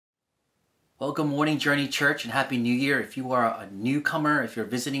Well, good morning, Journey Church, and Happy New Year. If you are a newcomer, if you're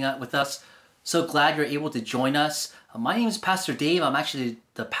visiting with us, so glad you're able to join us. My name is Pastor Dave. I'm actually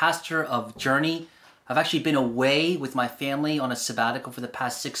the pastor of Journey. I've actually been away with my family on a sabbatical for the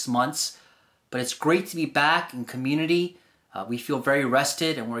past 6 months, but it's great to be back in community. We feel very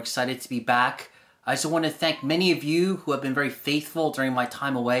rested and we're excited to be back. I just want to thank many of you who have been very faithful during my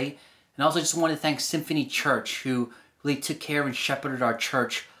time away. And also just want to thank Symphony Church, who really took care and shepherded our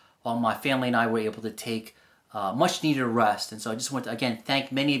church while my family and I were able to take much needed rest. And so I just want to, again,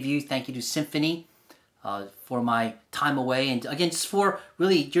 thank many of you. Thank you to Symphony for my time away. And again, just for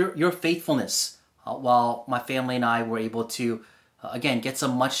really your faithfulness while my family and I were able to, again, get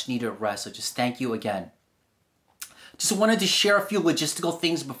some much needed rest. So just thank you again. Just wanted to share a few logistical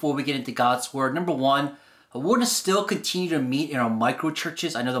things before we get into God's Word. Number one, we're going to still continue to meet in our micro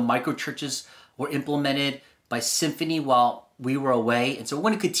churches. I know the micro churches were implemented by Symphony while we were away. And so we're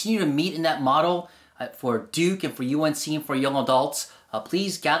going to continue to meet in that model for Duke and for UNC and for young adults.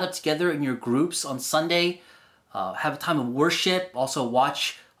 Please gather together in your groups on Sunday. Have a time of worship. Also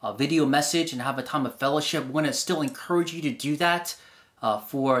watch a video message and have a time of fellowship. We're going to still encourage you to do that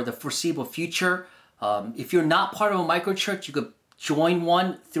for the foreseeable future. If you're not part of a micro church, you could join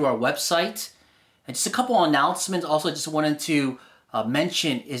one through our website. And just a couple of announcements also just wanted to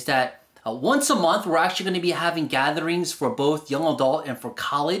mention is that once a month, we're actually going to be having gatherings for both young adult and for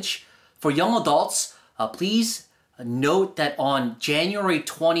college. For young adults, please note that on January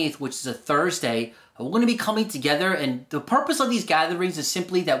 20th, which is a Thursday, we're going to be coming together. And the purpose of these gatherings is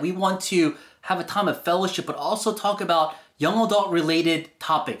simply that we want to have a time of fellowship, but also talk about young adult related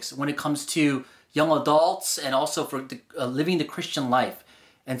topics when it comes to young adults and also for living the Christian life.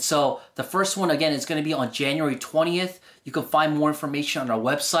 And so the first one, again, is going to be on January 20th. You can find more information on our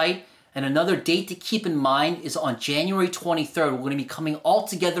website. And another date to keep in mind is on January 23rd. We're going to be coming all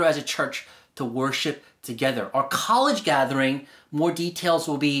together as a church to worship together. Our college gathering, more details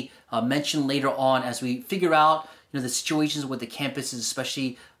will be mentioned later on as we figure out the situations with the campuses,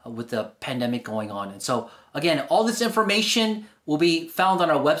 especially with the pandemic going on. And so, again, all this information will be found on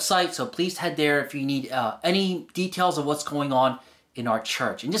our website. So please head there if you need any details of what's going on in our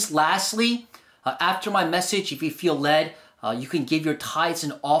church. And just lastly, after my message, if you feel led, you can give your tithes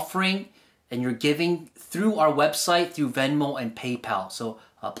and offering and your giving through our website, through Venmo and PayPal. So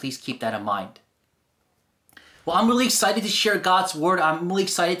please keep that in mind. Well, I'm really excited to share God's Word. I'm really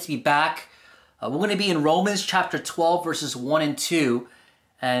excited to be back. We're going to be in Romans chapter 12, verses 1 and 2.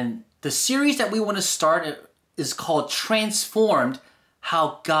 And the series that we want to start is called Transformed,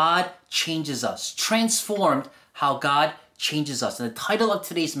 How God Changes Us. Transformed, How God Changes Us. And the title of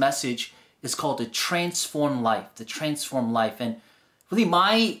today's message is called The Transformed Life. The Transformed Life. And really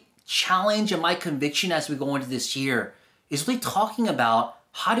my challenge and my conviction as we go into this year is really talking about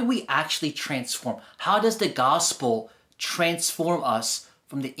how do we actually transform? How does the gospel transform us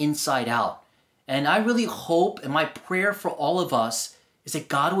from the inside out? And I really hope, and my prayer for all of us, is that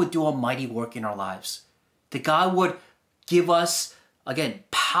God would do a mighty work in our lives. That God would give us, again,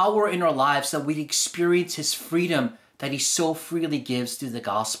 power in our lives so that we'd experience His freedom that He so freely gives through the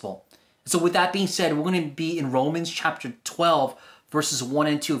gospel. So with that being said, we're going to be in Romans chapter 12, verses 1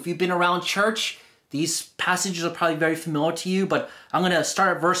 and 2. If you've been around church, these passages are probably very familiar to you, but I'm going to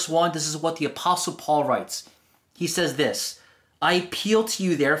start at verse 1. This is what the Apostle Paul writes. He says this, I appeal to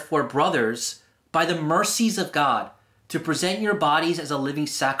you, therefore, brothers, by the mercies of God, to present your bodies as a living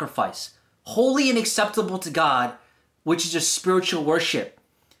sacrifice, holy and acceptable to God, which is your spiritual worship.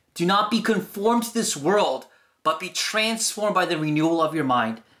 Do not be conformed to this world, but be transformed by the renewal of your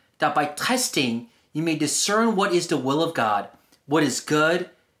mind, that by testing you may discern what is the will of God, what is good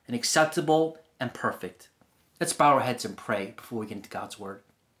and acceptable and perfect. Let's bow our heads and pray before we get into God's Word.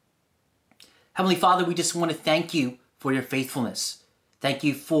 Heavenly Father, we just want to thank you for your faithfulness. Thank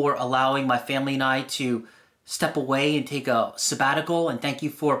you for allowing my family and I to step away and take a sabbatical. And thank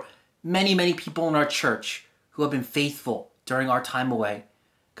you for many, many people in our church who have been faithful during our time away.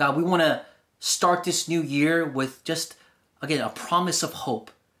 God, we want to start this new year with just, again, a promise of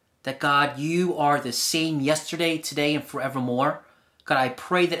hope. That God, you are the same yesterday, today, and forevermore. God, I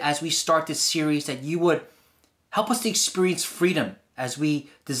pray that as we start this series, that you would help us to experience freedom as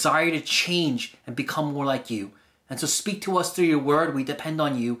we desire to change and become more like you. And so speak to us through your word. We depend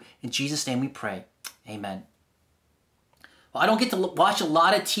on you. In Jesus' name we pray. Amen. Well, I don't get to watch a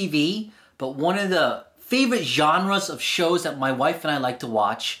lot of TV, but one of the favorite genres of shows that my wife and I like to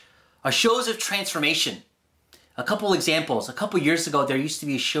watch are shows of transformation. A couple examples. A couple years ago, there used to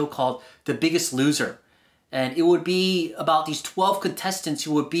be a show called The Biggest Loser. And it would be about these 12 contestants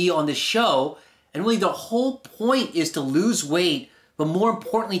who would be on the show. And really the whole point is to lose weight but more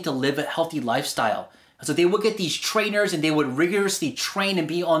importantly, to live a healthy lifestyle. And so they would get these trainers and they would rigorously train and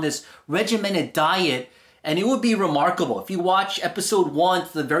be on this regimented diet. And it would be remarkable. If you watch episode 1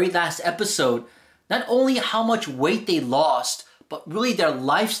 to the very last episode, not only how much weight they lost, but really their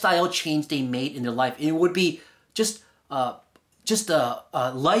lifestyle change they made in their life. And it would be just a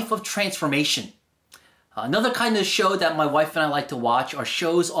life of transformation. Another kind of show that my wife and I like to watch are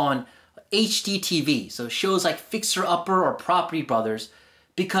shows on HGTV. So shows like Fixer Upper or Property Brothers,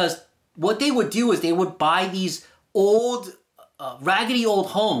 because what they would do is they would buy these old, raggedy old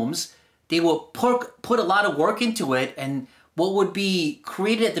homes. They would put a lot of work into it, and what would be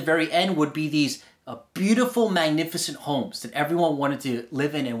created at the very end would be these beautiful, magnificent homes that everyone wanted to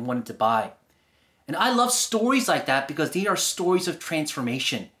live in and wanted to buy. And I love stories like that because they are stories of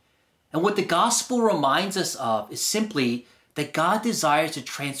transformation. And what the gospel reminds us of is simply that God desires to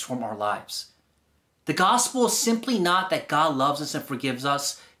transform our lives. The gospel is simply not that God loves us and forgives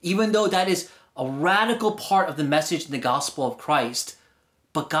us, even though that is a radical part of the message in the gospel of Christ.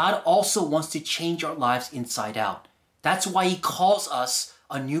 But God also wants to change our lives inside out. That's why he calls us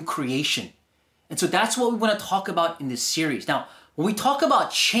a new creation. And so that's what we want to talk about in this series. Now, when we talk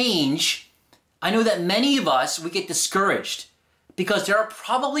about change, I know that many of us, we get discouraged because there are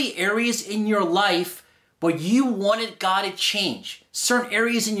probably areas in your life where you wanted God to change. Certain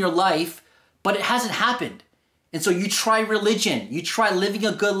areas in your life, but it hasn't happened. And so you try religion, you try living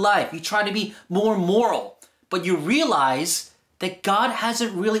a good life, you try to be more moral, but you realize that God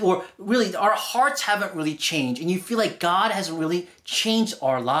hasn't really, or really our hearts haven't really changed, and you feel like God hasn't really changed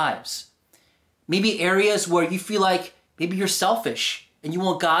our lives. Maybe areas where you feel like maybe you're selfish and you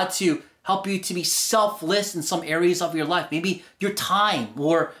want God to help you to be selfless in some areas of your life. Maybe your time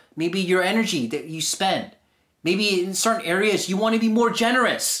or maybe your energy that you spend. Maybe in certain areas you want to be more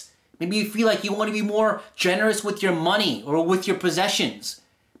generous. Maybe you feel like you want to be more generous with your money or with your possessions.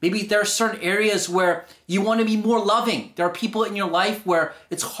 Maybe there are certain areas where you want to be more loving. There are people in your life where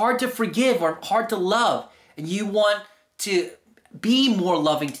it's hard to forgive or hard to love, and you want to be more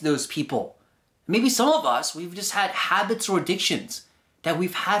loving to those people. Maybe some of us, we've just had habits or addictions that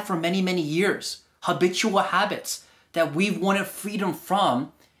we've had for many, many years. Habitual habits that we've wanted freedom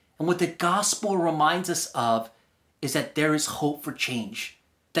from. And what the gospel reminds us of is that there is hope for change.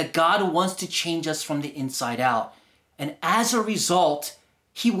 That God wants to change us from the inside out. And as a result,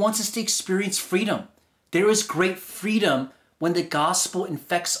 he wants us to experience freedom. There is great freedom when the gospel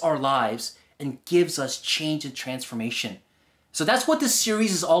infects our lives and gives us change and transformation. So that's what this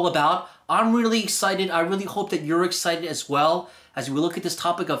series is all about. I'm really excited. I really hope that you're excited as well as we look at this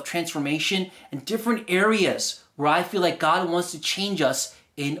topic of transformation and different areas where I feel like God wants to change us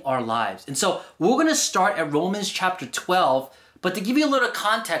in our lives. And so we're going to start at Romans chapter 12. But to give you a little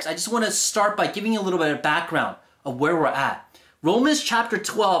context, I just want to start by giving you a little bit of background of where we're at. Romans chapter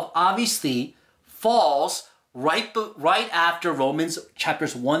 12 obviously falls right after Romans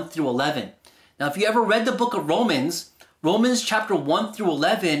chapters 1 through 11. Now, if you ever read the book of Romans chapter 1 through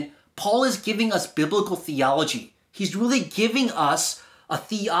 11, Paul is giving us biblical theology. He's really giving us a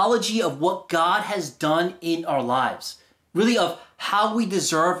theology of what God has done in our lives. Really of how we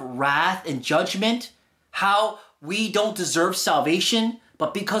deserve wrath and judgment, how we don't deserve salvation,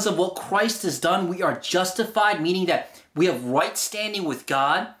 but because of what Christ has done, we are justified, meaning that we have right standing with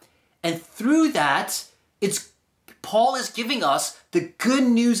God. And through that, Paul is giving us the good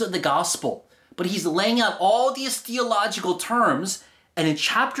news of the gospel. But he's laying out all these theological terms, and in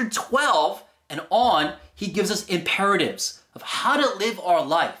chapter 12 and on, he gives us imperatives of how to live our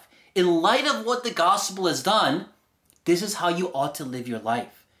life. In light of what the gospel has done, this is how you ought to live your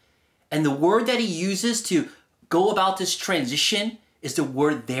life. And the word that he uses to go about this transition is the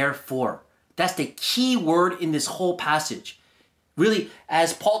word therefore. That's the key word in this whole passage. Really,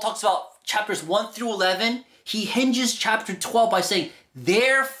 as Paul talks about chapters 1 through 11, he hinges chapter 12 by saying,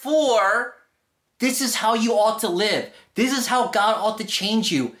 therefore, this is how you ought to live. This is how God ought to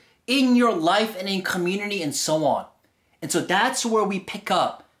change you in your life and in community and so on. And so that's where we pick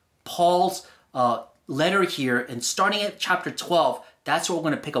up Paul's letter here. And starting at chapter 12, that's where we're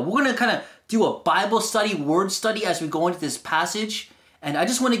going to pick up. We're going to kind of do a Bible study, word study as we go into this passage. And I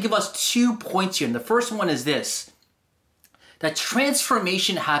just want to give us 2 points here. And the first one is this, that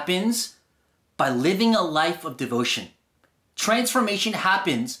transformation happens by living a life of devotion. Transformation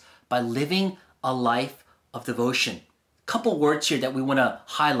happens by living a life of devotion. A couple words here that we want to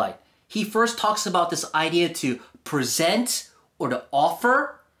highlight. He first talks about this idea to present or to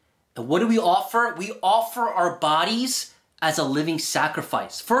offer. And what do we offer? We offer our bodies as a living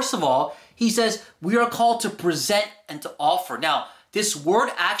sacrifice. First of all, he says we are called to present and to offer. Now, this word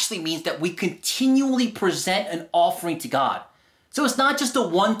actually means that we continually present an offering to God. So it's not just a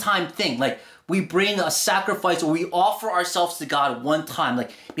one-time thing. Like we bring a sacrifice or we offer ourselves to God one time.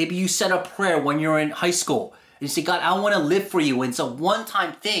 Like maybe you said a prayer when you're in high school and you say, God, I want to live for you. And it's a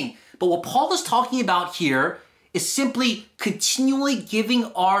one-time thing. But what Paul is talking about here is simply continually giving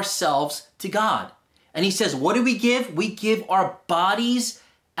ourselves to God. And he says, what do we give? We give our bodies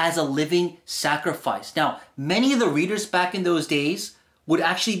as a living sacrifice. Now, many of the readers back in those days would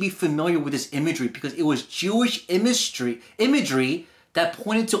actually be familiar with this imagery because it was Jewish imagery that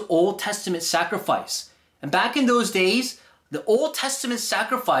pointed to Old Testament sacrifice. And back in those days, the Old Testament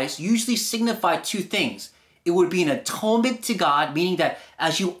sacrifice usually signified two things. It would be an atonement to God, meaning that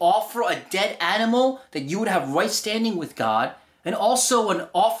as you offer a dead animal, that you would have right standing with God, and also an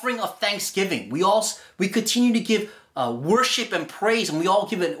offering of thanksgiving. We continue to give worship and praise, and we all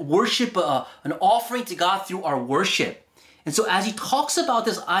give an offering to God through our worship. And so as he talks about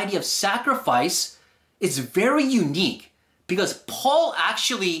this idea of sacrifice, it's very unique because Paul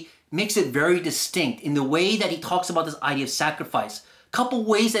actually makes it very distinct in the way that he talks about this idea of sacrifice. A couple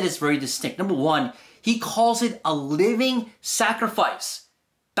ways that it's very distinct. Number one, he calls it a living sacrifice.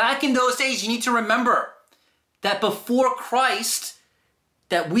 Back in those days, you need to remember that before Christ,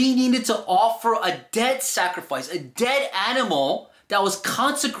 that we needed to offer a dead sacrifice, a dead animal that was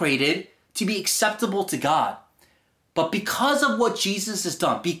consecrated to be acceptable to God. But because of what Jesus has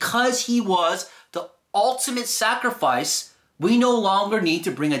done, because he was the ultimate sacrifice, we no longer need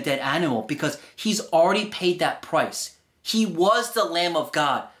to bring a dead animal because he's already paid that price. He was the Lamb of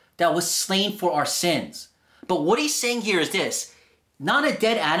God that was slain for our sins. But what he's saying here is this, not a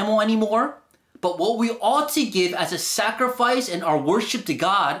dead animal anymore, but what we ought to give as a sacrifice in our worship to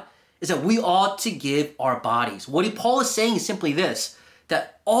God is that we ought to give our bodies. What Paul is saying is simply this,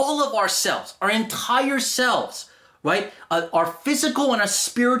 that all of ourselves, our entire selves, right? Our physical and our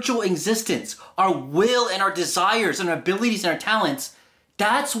spiritual existence, our will and our desires and our abilities and our talents,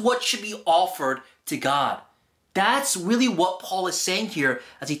 that's what should be offered to God. That's really what Paul is saying here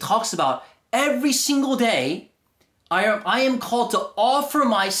as he talks about every single day, I am called to offer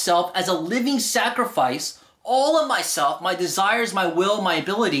myself as a living sacrifice, all of myself, my desires, my will, my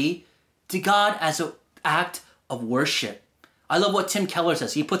ability, to God as an act of worship. I love what Tim Keller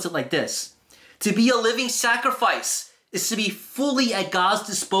says. He puts it like this. To be a living sacrifice is to be fully at God's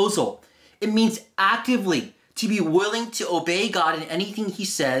disposal. It means actively to be willing to obey God in anything he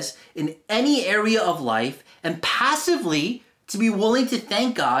says in any area of life, and passively to be willing to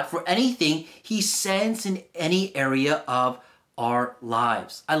thank God for anything he sends in any area of our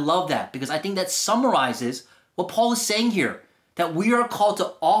lives. I love that because I think that summarizes what Paul is saying here, that we are called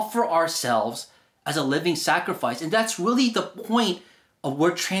to offer ourselves as a living sacrifice. And that's really the point of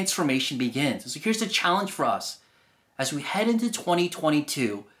where transformation begins. So here's the challenge for us. As we head into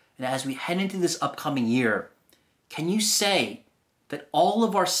 2022 and as we head into this upcoming year, can you say that all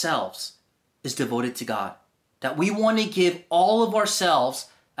of ourselves is devoted to God? That we want to give all of ourselves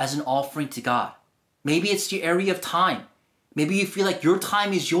as an offering to God? Maybe it's the area of time. Maybe you feel like your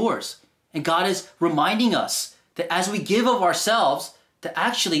time is yours. And God is reminding us that as we give of ourselves, that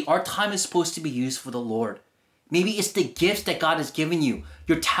actually our time is supposed to be used for the Lord. Maybe it's the gifts that God has given you,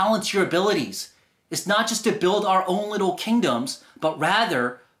 your talents, your abilities. It's not just to build our own little kingdoms, but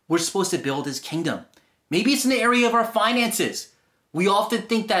rather we're supposed to build his kingdom. Maybe it's in the area of our finances. We often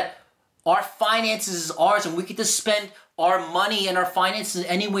think that our finances is ours and we get to spend our money and our finances in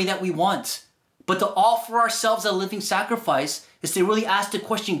any way that we want. But to offer ourselves a living sacrifice is to really ask the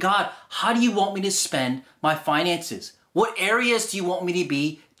question, God, how do you want me to spend my finances? What areas do you want me to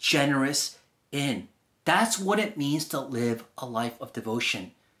be generous in? That's what it means to live a life of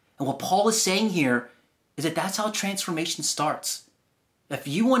devotion. And what Paul is saying here is that that's how transformation starts. If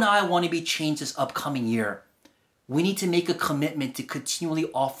you and I want to be changed this upcoming year, we need to make a commitment to continually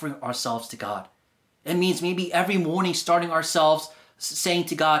offering ourselves to God. It means maybe every morning starting ourselves saying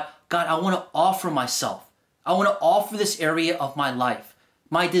to God, God, I want to offer myself. I want to offer this area of my life,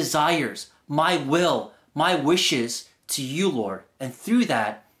 my desires, my will, my wishes to you, Lord. And through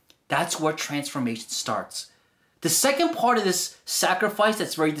that, that's where transformation starts. The second part of this sacrifice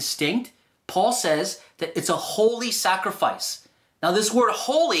that's very distinct, Paul says that it's a holy sacrifice. Now this word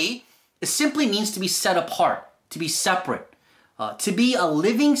holy, it simply means to be set apart, to be separate. To be a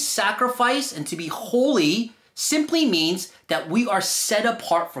living sacrifice and to be holy simply means that we are set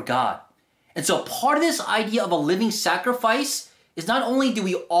apart for God. And so part of this idea of a living sacrifice is not only do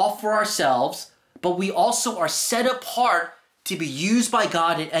we offer ourselves, but we also are set apart to be used by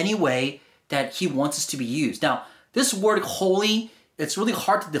God in any way that he wants us to be used. Now, this word holy, it's really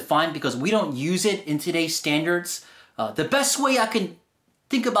hard to define because we don't use it in today's standards. The best way I can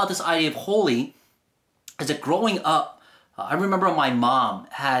think about this idea of holy is that growing up, I remember my mom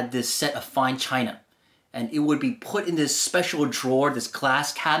had this set of fine china, and it would be put in this special drawer, this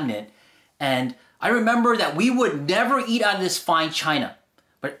glass cabinet. And I remember that we would never eat out of this fine china,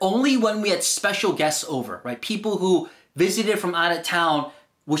 but only when we had special guests over, right? People who visited from out of town,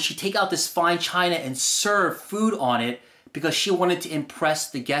 would she take out this fine china and serve food on it because she wanted to impress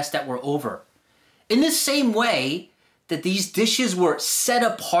the guests that were over. In the same way that these dishes were set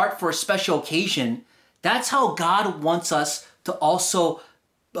apart for a special occasion, that's how God wants us to also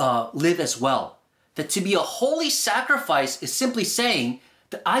live as well. That to be a holy sacrifice is simply saying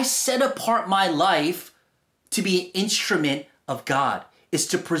that I set apart my life to be an instrument of God. Is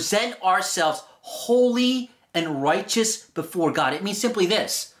to present ourselves holy and righteous before God. It means simply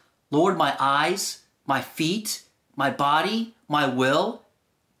this: Lord, my eyes, my feet, my body, my will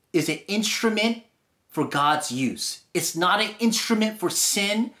is an instrument for God's use. It's not an instrument for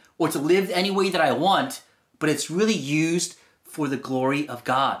sin or to live any way that I want, but it's really used for the glory of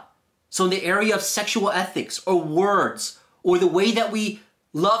God. So in the area of sexual ethics or words or the way that we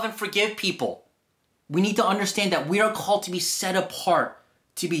love and forgive people, we need to understand that we are called to be set apart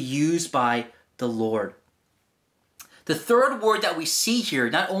to be used by the Lord. The third word that we see here,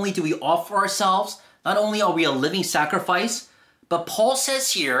 not only do we offer ourselves, not only are we a living sacrifice, but Paul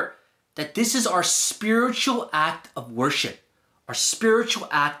says here that this is our spiritual act of worship. Our spiritual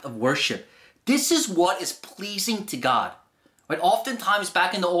act of worship. This is what is pleasing to God. Right? Oftentimes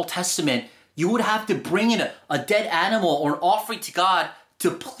back in the Old Testament, you would have to bring in a dead animal or an offering to God to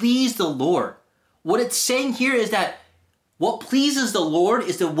please the Lord. What it's saying here is that what pleases the Lord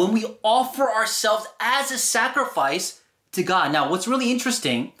is that when we offer ourselves as a sacrifice to God. Now, what's really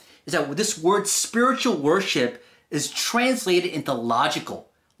interesting is that this word spiritual worship is translated into logical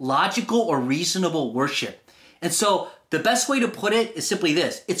or reasonable worship. And so the best way to put it is simply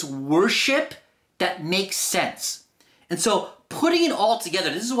this: it's worship that makes sense. And so putting it all together,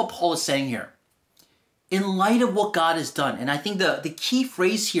 this is what Paul is saying here. In light of what God has done, and I think the key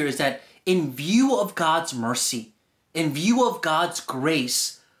phrase here is that in view of God's mercy, in view of God's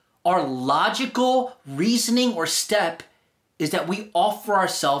grace, our logical reasoning or step is that we offer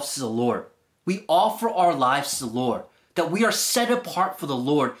ourselves to the Lord. We offer our lives to the Lord. That we are set apart for the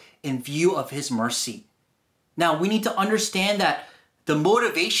Lord in view of His mercy. Now, we need to understand that the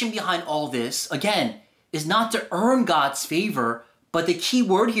motivation behind all this, again, is not to earn God's favor, but the key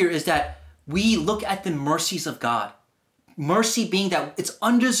word here is that we look at the mercies of God. Mercy being that it's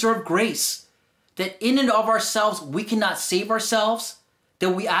undeserved grace. That in and of ourselves, we cannot save ourselves,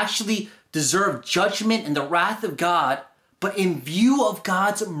 that we actually deserve judgment and the wrath of God, but in view of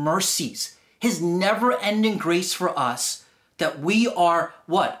God's mercies, His never-ending grace for us, that we are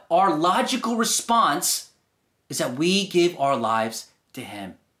what? Our logical response is that we give our lives to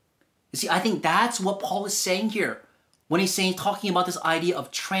Him. You see, I think that's what Paul is saying here when he's talking about this idea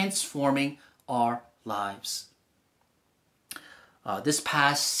of transforming our lives. This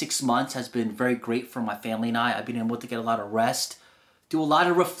past 6 months has been very great for my family and I. I've been able to get a lot of rest, do a lot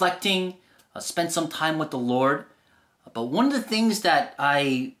of reflecting, spend some time with the Lord. But one of the things that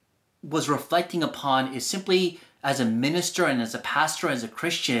I was reflecting upon is simply as a minister and as a pastor, as a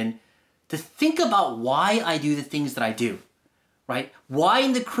Christian, to think about why I do the things that I do, right? Why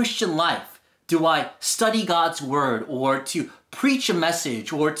in the Christian life do I study God's word or to preach a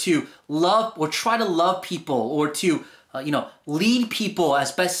message or to love or try to love people or to lead people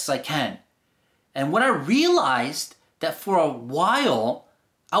as best as I can. And when I realized that for a while,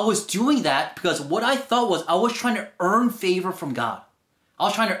 I was doing that because what I thought was I was trying to earn favor from God. I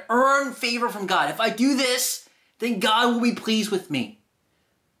was trying to earn favor from God. If I do this, then God will be pleased with me.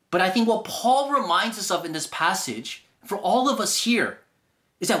 But I think what Paul reminds us of in this passage, for all of us here,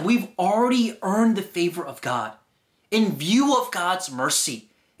 is that we've already earned the favor of God. In view of God's mercy,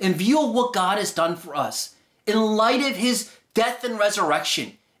 in view of what God has done for us, in light of His death and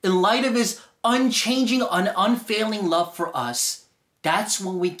resurrection, in light of His unchanging and unfailing love for us, that's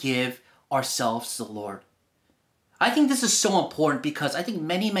when we give ourselves to the Lord. I think this is so important because I think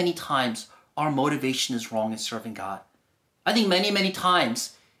many times our motivation is wrong in serving God. I think many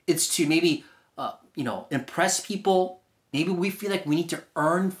times it's to maybe, impress people. Maybe we feel like we need to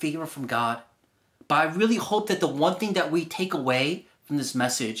earn favor from God. But I really hope that the one thing that we take away from this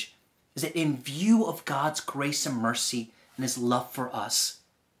message is that in view of God's grace and mercy and His love for us,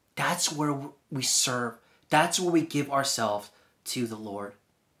 that's where we serve. That's where we give ourselves to the Lord.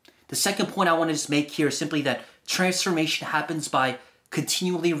 The second point I want to just make here is simply that transformation happens by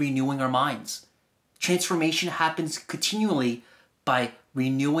continually renewing our minds. Transformation happens continually by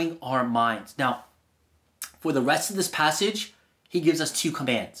renewing our minds. Now, for the rest of this passage, he gives us two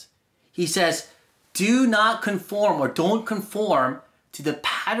commands. He says, do not conform or don't conform to the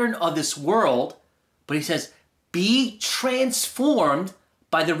pattern of this world, but he says, be transformed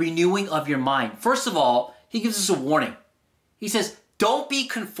by the renewing of your mind. First of all, he gives us a warning. He says, don't be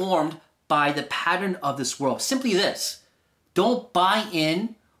conformed by the pattern of this world. Simply this, don't buy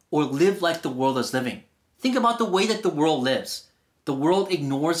in or live like the world is living. Think about the way that the world lives. The world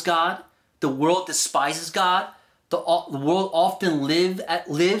ignores God. The world despises God. The world often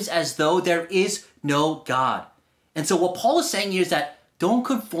lives as though there is no God. And so what Paul is saying here is that don't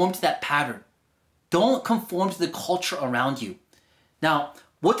conform to that pattern. Don't conform to the culture around you. Now,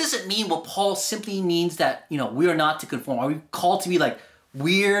 what does it mean? Well, Paul simply means that, we are not to conform. Are we called to be like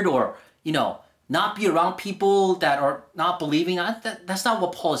weird or, not be around people that are not believing? That's not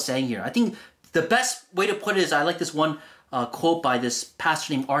what Paul is saying here. I think the best way to put it is, I like this one quote by this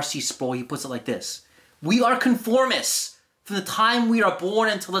pastor named R.C. Sproul. He puts it like this. We are conformists from the time we are born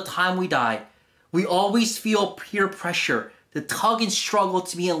until the time we die. We always feel peer pressure, the tug and struggle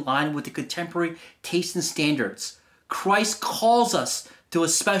to be in line with the contemporary tastes and standards. Christ calls us to a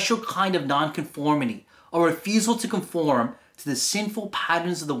special kind of nonconformity, a refusal to conform to the sinful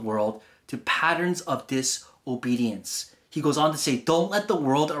patterns of the world, to patterns of disobedience. He goes on to say, don't let the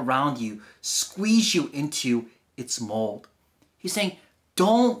world around you squeeze you into its mold. He's saying,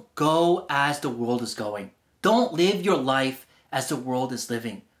 don't go as the world is going. Don't live your life as the world is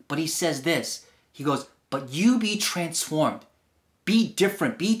living. But he says this, he goes, but you be transformed. Be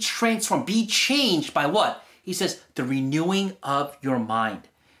different, be transformed, be changed by what? He says, the renewing of your mind.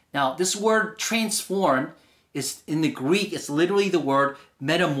 Now, this word transform is in the Greek, it's literally the word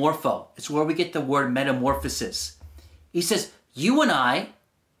metamorpho. It's where we get the word metamorphosis. He says, you and I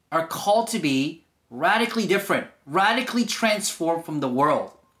are called to be radically different, radically transformed from the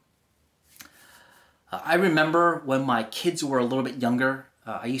world. I remember when my kids were a little bit younger,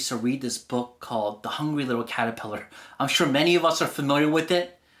 I used to read this book called The Hungry Little Caterpillar. I'm sure many of us are familiar with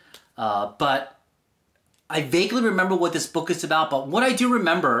it, but I vaguely remember what this book is about. But what I do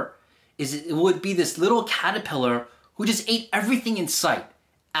remember is it would be this little caterpillar who just ate everything in sight.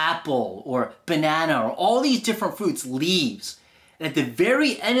 Apple or banana or all these different fruits, leaves. And at the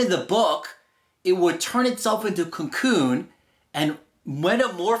very end of the book, it would turn itself into a cocoon and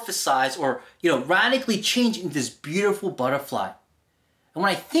metamorphosize or, radically change into this beautiful butterfly. And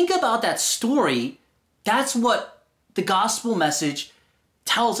when I think about that story, that's what the gospel message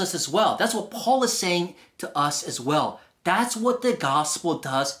tells us as well. That's what Paul is saying to us as well. That's what the gospel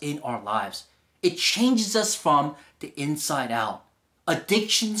does in our lives. It changes us from the inside out.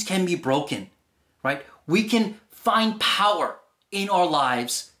 Addictions can be broken, right? We can find power in our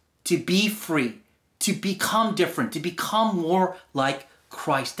lives to be free, to become different, to become more like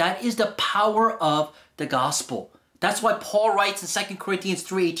Christ. That is the power of the gospel. That's why Paul writes in 2 Corinthians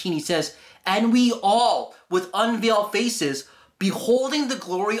 3:18, he says, and we all, with unveiled faces, beholding the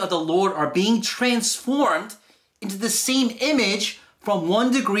glory of the Lord, are being transformed into the same image from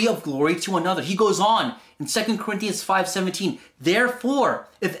one degree of glory to another. He goes on in 2 Corinthians 5:17, therefore,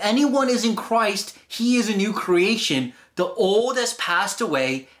 if anyone is in Christ, he is a new creation. The old has passed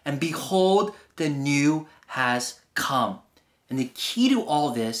away, and behold, the new has come. And the key to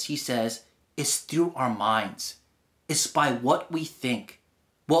all this, he says, is through our minds. It's by what we think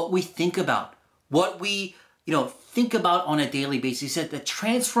about, what we, think about on a daily basis. He said the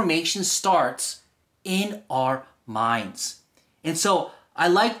transformation starts in our minds. And so I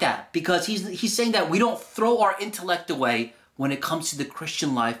like that because he's saying that we don't throw our intellect away when it comes to the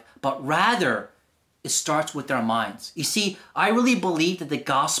Christian life, but rather it starts with our minds. You see, I really believe that the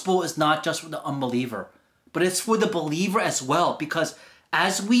gospel is not just for the unbeliever, but it's for the believer as well, because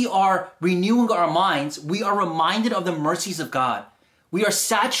as we are renewing our minds, we are reminded of the mercies of God. We are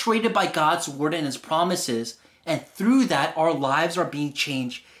saturated by God's word and his promises, and through that, our lives are being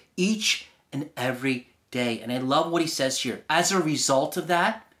changed each and every day. And I love what he says here. As a result of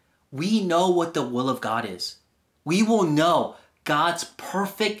that, we know what the will of God is. We will know God's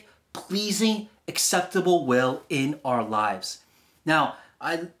perfect, pleasing, acceptable will in our lives. Now,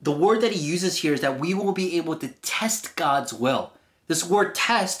 the word that he uses here is that we will be able to test God's will. This word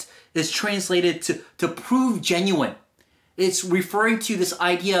test is translated to prove genuine. It's referring to this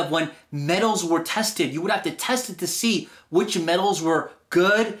idea of when metals were tested. You would have to test it to see which metals were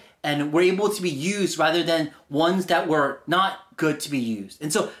good and were able to be used rather than ones that were not good to be used.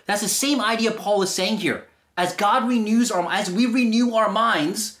 And so that's the same idea Paul is saying here. As we renew our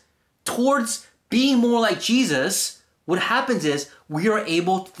minds towards being more like Jesus, what happens is we are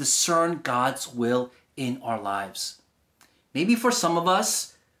able to discern God's will in our lives. Maybe for some of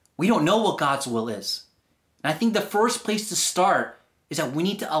us, we don't know what God's will is. And I think the first place to start is that we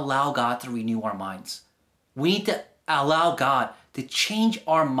need to allow God to renew our minds. We need to allow God to change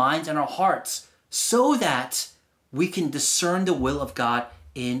our minds and our hearts so that we can discern the will of God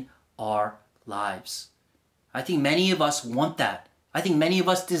in our lives. I think many of us want that. I think many of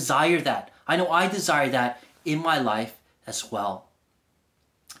us desire that. I know I desire that in my life as well.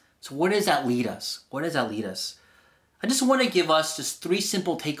 So where does that lead us? Where does that lead us? I just want to give us just 3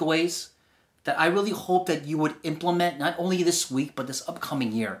 simple takeaways that I really hope that you would implement not only this week, but this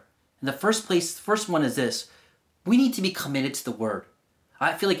upcoming year. In the first one is this: we need to be committed to the Word.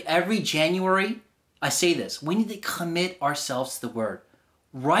 I feel like every January, I say this: we need to commit ourselves to the Word.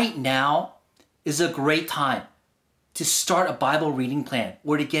 Right now is a great time to start a Bible reading plan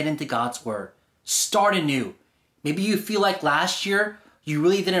or to get into God's Word. Start anew. Maybe you feel like last year you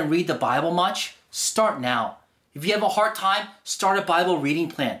really didn't read the Bible much. Start now. If you have a hard time, start a Bible reading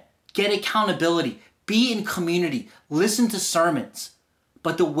plan. Get accountability. Be in community. Listen to sermons.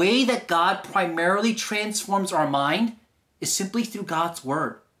 But the way that God primarily transforms our mind is simply through God's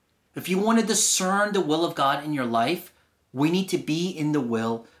Word. If you want to discern the will of God in your life, we need to be in the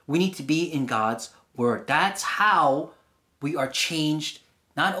will. We need to be in God's Word. That's how we are changed,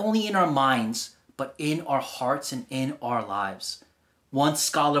 not only in our minds, but in our hearts and in our lives. One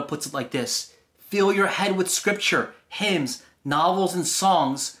scholar puts it like this: fill your head with scripture, hymns, novels, and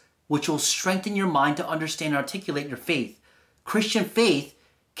songs, which will strengthen your mind to understand and articulate your faith. Christian faith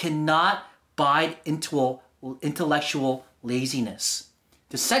cannot bide into intellectual laziness.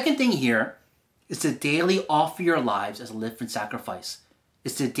 The second thing here is to daily offer your lives as a living sacrifice.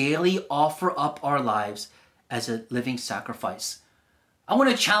 Is to daily offer up our lives as a living sacrifice. I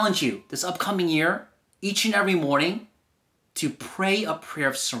want to challenge you this upcoming year, each and every morning, to pray a prayer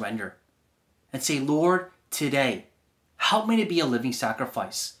of surrender and say, Lord, today, help me to be a living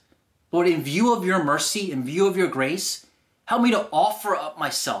sacrifice. Lord, in view of your mercy, in view of your grace, help me to offer up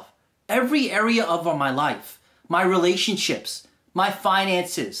myself, every area of my life, my relationships, my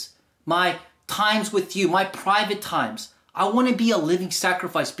finances, my times with you, my private times. I want to be a living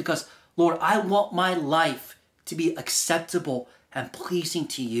sacrifice because, Lord, I want my life to be acceptable and pleasing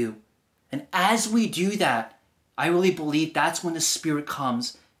to you. And as we do that, I really believe that's when the Spirit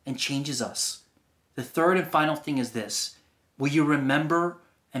comes and changes us. The third and final thing is this: will you remember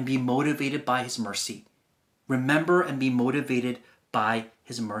and be motivated by His mercy? Remember and be motivated by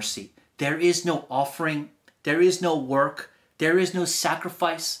His mercy. There is no offering, there is no work, there is no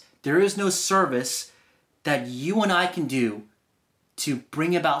sacrifice, there is no service that you and I can do to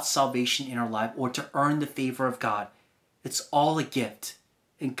bring about salvation in our life or to earn the favor of God. It's all a gift,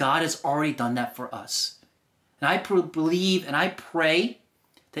 and God has already done that for us. And I believe and I pray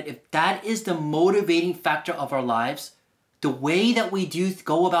that if that is the motivating factor of our lives, the way that we do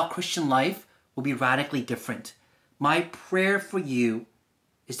go about Christian life will be radically different. My prayer for you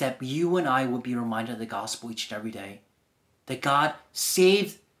is that you and I will be reminded of the gospel each and every day. That God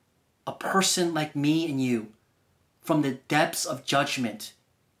saved a person like me and you from the depths of judgment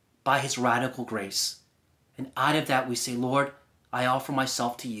by His radical grace. And out of that we say, Lord, I offer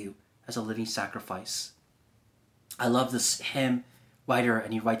myself to you as a living sacrifice. I love this hymn writer,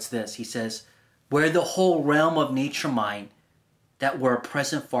 and he writes this. He says, where the whole realm of nature mine, that were a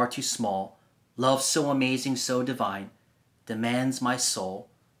present far too small, love so amazing, so divine, demands my soul,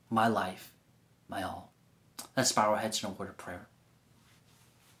 my life, my all. Let's bow our heads in a word of prayer.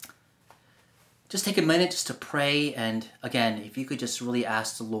 Just take a minute just to pray, and again, if you could just really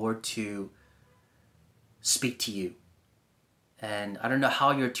ask the Lord to speak to you. And I don't know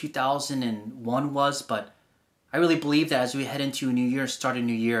how your 2001 was, but I really believe that as we head into a new year, start a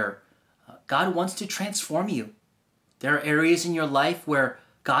new year, God wants to transform you. There are areas in your life where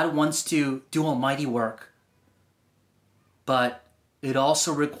God wants to do a mighty work. But it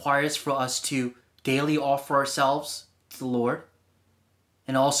also requires for us to daily offer ourselves to the Lord.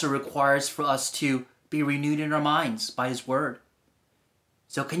 And also requires for us to be renewed in our minds by His Word.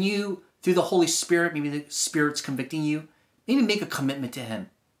 So can you, through the Holy Spirit, maybe the Spirit's convicting you, maybe make a commitment to Him.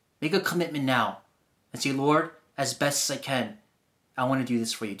 Make a commitment now. And say, Lord, as best as I can, I want to do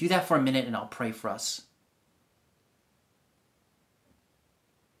this for you. Do that for a minute and I'll pray for us.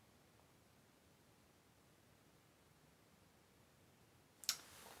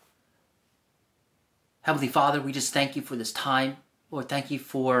 Heavenly Father, we just thank you for this time. Lord, thank you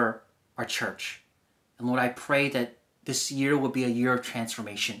for our church. And Lord, I pray that this year will be a year of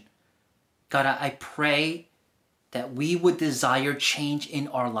transformation. God, I pray that we would desire change in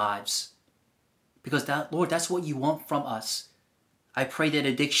our lives. Because that, Lord, that's what you want from us. I pray that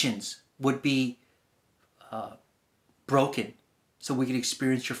addictions would be broken so we could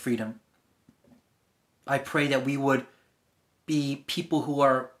experience your freedom. I pray that we would be people who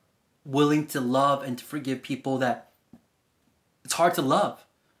are willing to love and to forgive people that it's hard to love.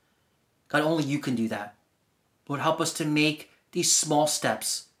 God, only you can do that. Lord, help us to make these small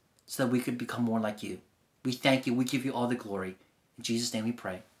steps so that we could become more like you. We thank you. We give you all the glory. In Jesus' name we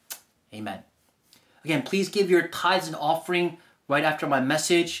pray. Amen. Again, please give your tithes and offering right after my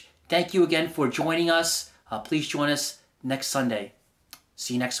message. Thank you again for joining us. Please join us next Sunday.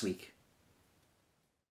 See you next week.